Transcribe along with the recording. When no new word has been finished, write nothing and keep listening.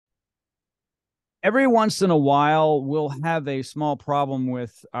Every once in a while, we'll have a small problem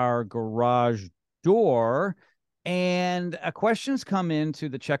with our garage door, and questions come into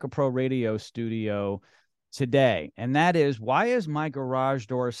the Checker Pro Radio studio today, and that is, why is my garage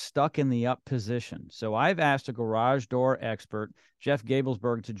door stuck in the up position? So I've asked a garage door expert, Jeff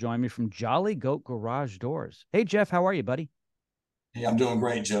Gabelsberg, to join me from Jolly Goat Garage Doors. Hey, Jeff, how are you, buddy? Hey, I'm doing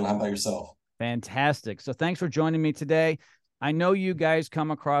great, Joe. How about yourself? Fantastic. So thanks for joining me today. I know you guys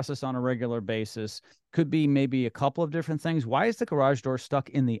come across this on a regular basis. Could be maybe a couple of different things. Why is the garage door stuck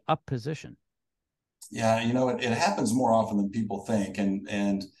in the up position? Yeah, it happens more often than people think,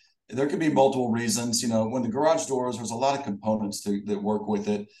 and there could be multiple reasons. When the garage doors, there's a lot of components that work with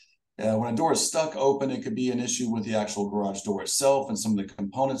it. When a door is stuck open, it could be an issue with the actual garage door itself and some of the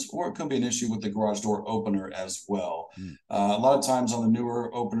components, or it could be an issue with the garage door opener as well. Mm. A lot of times on the newer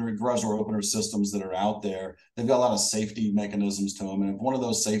garage door opener systems that are out there, they've got a lot of safety mechanisms to them, and if one of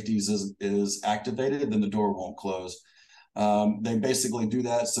those safeties is activated, then the door won't close. They basically do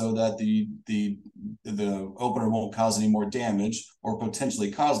that so that the opener won't cause any more damage or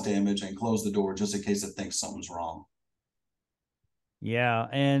potentially cause damage and close the door just in case it thinks something's wrong. Yeah.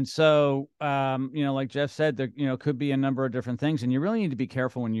 And so, like Jeff said, there, could be a number of different things, and you really need to be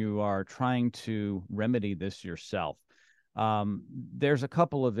careful when you are trying to remedy this yourself. There's a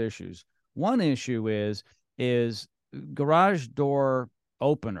couple of issues. One issue is garage door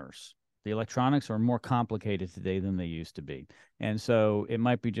openers. The electronics are more complicated today than they used to be. And so it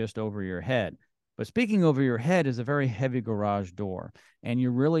might be just over your head. But speaking over your head is a very heavy garage door, and you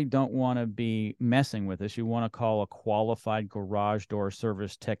really don't want to be messing with this. You want to call a qualified garage door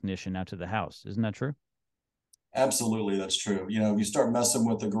service technician out to the house. Isn't that true? Absolutely, that's true. If you start messing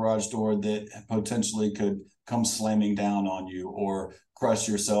with the garage door, that potentially could come slamming down on you or crush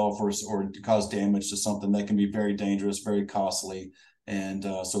yourself or cause damage to something that can be very dangerous, very costly. And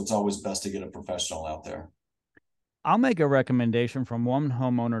so it's always best to get a professional out there. I'll make a recommendation from one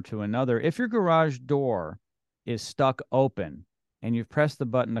homeowner to another. If your garage door is stuck open and you've pressed the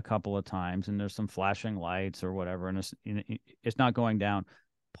button a couple of times and there's some flashing lights or whatever, and it's not going down,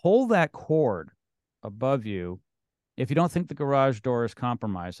 pull that cord above you if you don't think the garage door is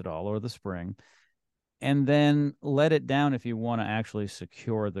compromised at all, or the spring, and then let it down if you want to actually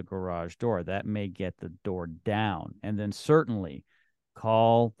secure the garage door. That may get the door down. And then certainly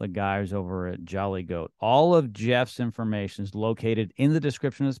call the guys over at Jolly Goat. All of Jeff's information is located in the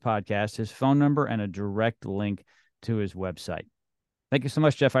description of this podcast, his phone number, and a direct link to his website. Thank you so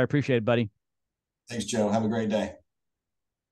much, Jeff. I appreciate it, buddy. Thanks, Joe. Have a great day.